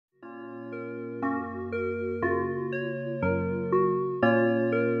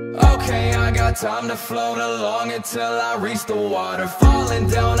got time to float along until I reach the water. Falling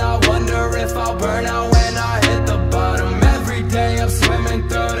down, I wonder if I'll burn out when I hit the bottom. Every day I'm swimming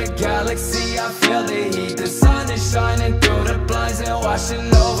through the galaxy, I feel the heat. The sun is shining through the blinds and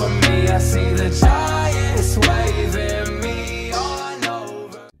washing over me. I see the giants waving me on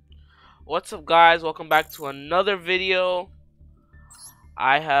over. What's up, guys? Welcome back to another video.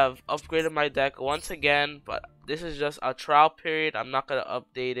 I have upgraded my deck once again, but this is just a trial period. I'm not gonna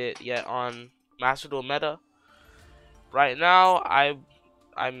update it yet on Master Duel meta. Right now,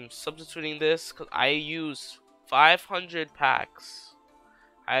 I'm substituting this because I use 500 packs.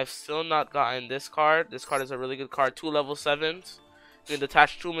 I have still not gotten this card. This card is a really good card. 2 level 7s. You can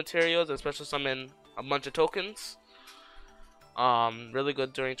attach 2 materials and special summon a bunch of tokens. Really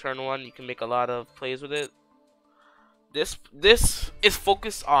good during turn 1. You can make a lot of plays with it. This is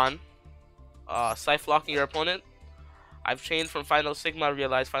focused on Scythe locking your opponent. I've changed from Final Sigma. I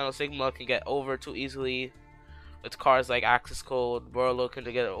realized Final Sigma can get over too easily with cards like Access Code. Burlow can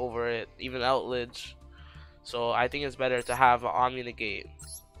get over it, even Outledge. So I think it's better to have Omni Negate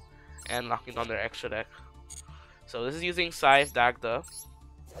and locking down their extra deck. So this is using Scythe Dagda.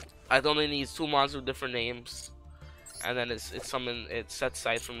 It only needs 2 monsters with different names, and then it sets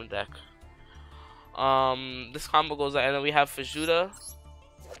Scythe from the deck. This combo goes like, and then we have Fajuda.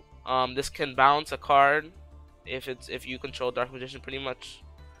 This can bounce a card if you control Dark Magician, pretty much.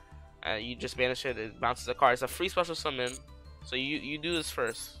 You just banish it, it bounces a card. It's a free special summon, so you do this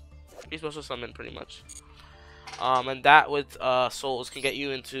first. Free special summon, pretty much. And that with souls can get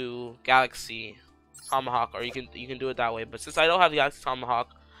you into Galaxy Tomahawk, or you can do it that way. But since I don't have the Galaxy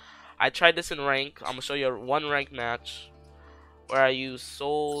Tomahawk, I tried this in rank. I'm gonna show you a 1 rank match where I use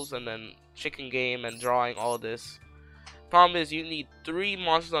souls and then chicken game and drawing all this. Problem is, you need 3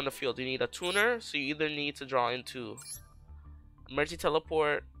 monsters on the field. You need a tuner, so you either need to draw into Emergency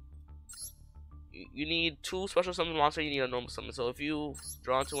Teleport. You need 2 special summon monsters. You need a normal summon. So if you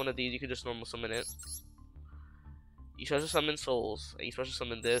draw into one of these, you can just normal summon it. You special summon souls, and you special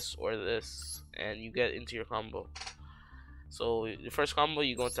summon this or this, and you get into your combo. So the first combo,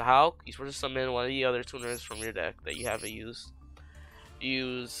 you go into Hulk. You special summon one of the other tuners from your deck that you haven't used.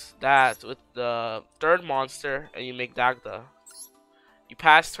 Use that with the 3rd monster, and you make Dagda. You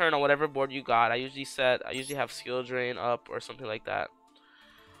pass turn on whatever board you got. I usually have Skill Drain up or something like that.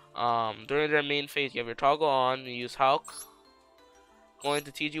 During their main phase, you have your toggle on. You use Hulk. Going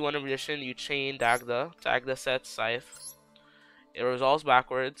to TG1 Edition, you chain Dagda. Dagda sets Scythe. It resolves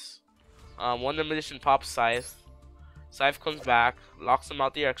backwards. One Edition pops Scythe. Scythe comes back, locks them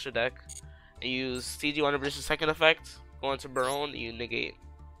out the extra deck, and use TG1 Edition second effect. Go into Baronne, you negate.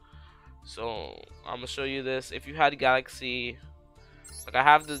 So I'm gonna show you this. If you had Galaxy, like I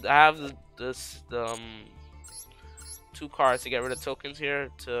have the 2 cards to get rid of tokens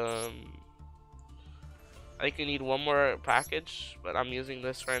here. I think you need 1 more package, but I'm using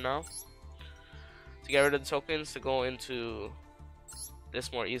this right now to get rid of the tokens to go into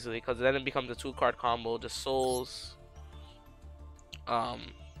this more easily, because then it becomes a 2 card combo. Just souls.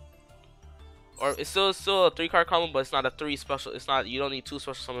 Or it's still a 3 card combo, but it's not a 3 special. It's not. You don't need 2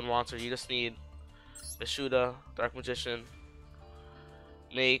 special summon monsters. You just need Fajuda, Dark Magician,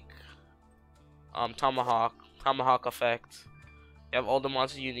 make Tomahawk effect. You have all the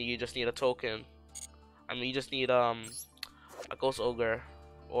monsters you need. You just need a token. I mean, you just need a Ghost Ogre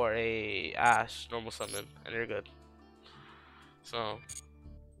or a Ash normal summon, and you're good. So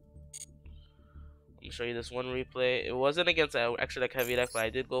let me show you this one replay. It wasn't against an extra deck heavy deck, but I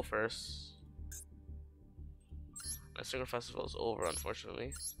did go first. My Singer Festival is over,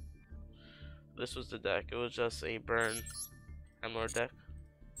 unfortunately. This was the deck. It was just a burn Hemlord deck.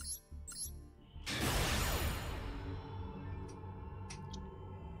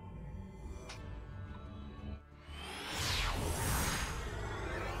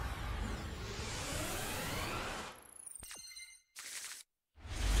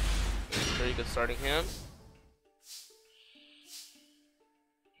 Pretty good starting hand.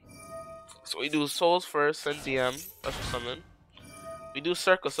 So we do souls first, then DM, special summon. We do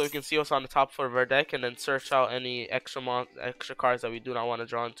circle so we can see what's on the top floor of our deck, and then search out any extra cards that we do not want to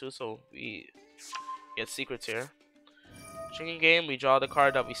draw into, so we get secrets here. Chicken game, we draw the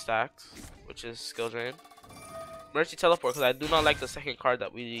card that we stacked, which is Skill Drain. Emergency Teleport, because I do not like the second card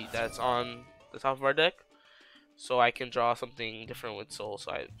that's on the top of our deck, so I can draw something different with soul.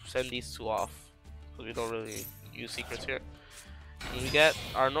 So I send these 2 off, because we don't really use secrets here. And we get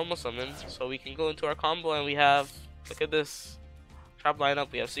our normal summon, so we can go into our combo, and we have, look at this trap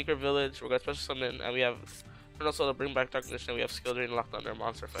lineup. We have Secret Village, we're gonna special summon, and we have also to bring back Dark Magician. We have Skill Drain locked on their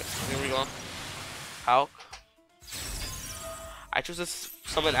monster effect. So here we go. Hulk. I choose this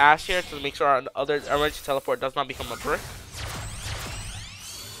summon Ash here to make sure our other emergency teleport does not become a brick.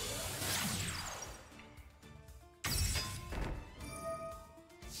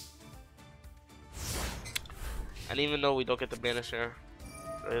 And even though we don't get the banish here,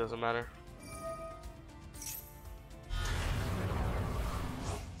 it really doesn't matter.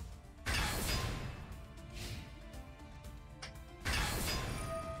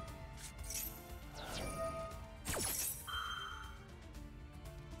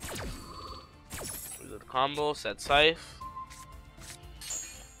 We do the combo, set Scythe.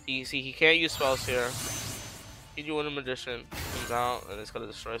 You see, he can't use spells here. He do a magician, comes out, and it's gonna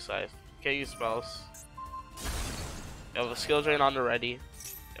destroy Scythe. Can't use spells. We have a skill drain on the ready.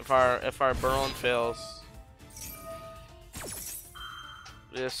 If our Baronne fails,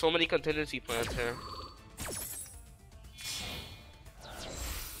 there's so many contingency plans here.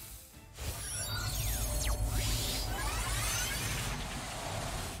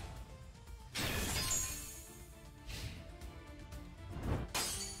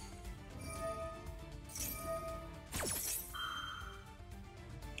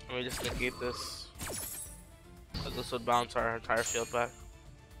 Let me just negate this. This would bounce our entire field back,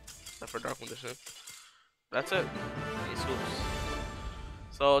 except for Dark Magician. That's it. He swoops.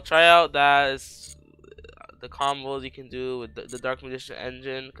 So try out the combos you can do with the Dark Magician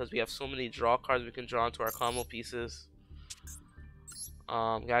engine, because we have so many draw cards we can draw into our combo pieces.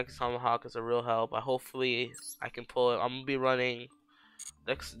 Galaxy Tomahawk is a real help. Hopefully I can pull it. I'm gonna be running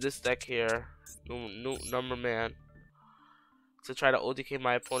this deck here, Number Man, to try to OTK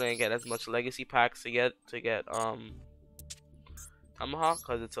my opponent and get as much legacy packs to get Tomahawk,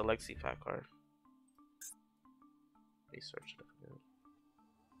 because it's a legacy pack card. Let me search it again.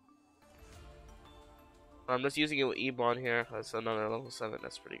 I'm just using it with Ebon here, because it's another level 7.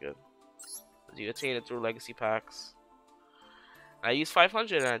 That's pretty good. You attain it through legacy packs. I used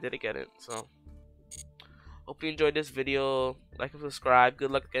 500 and I didn't get it, so hope you enjoyed this video. Like and subscribe.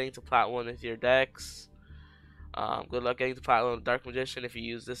 Good luck getting to Plat 1 with your decks. Good luck getting to Plat 1 with Dark Magician if you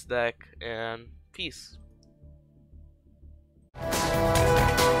use this deck, and peace.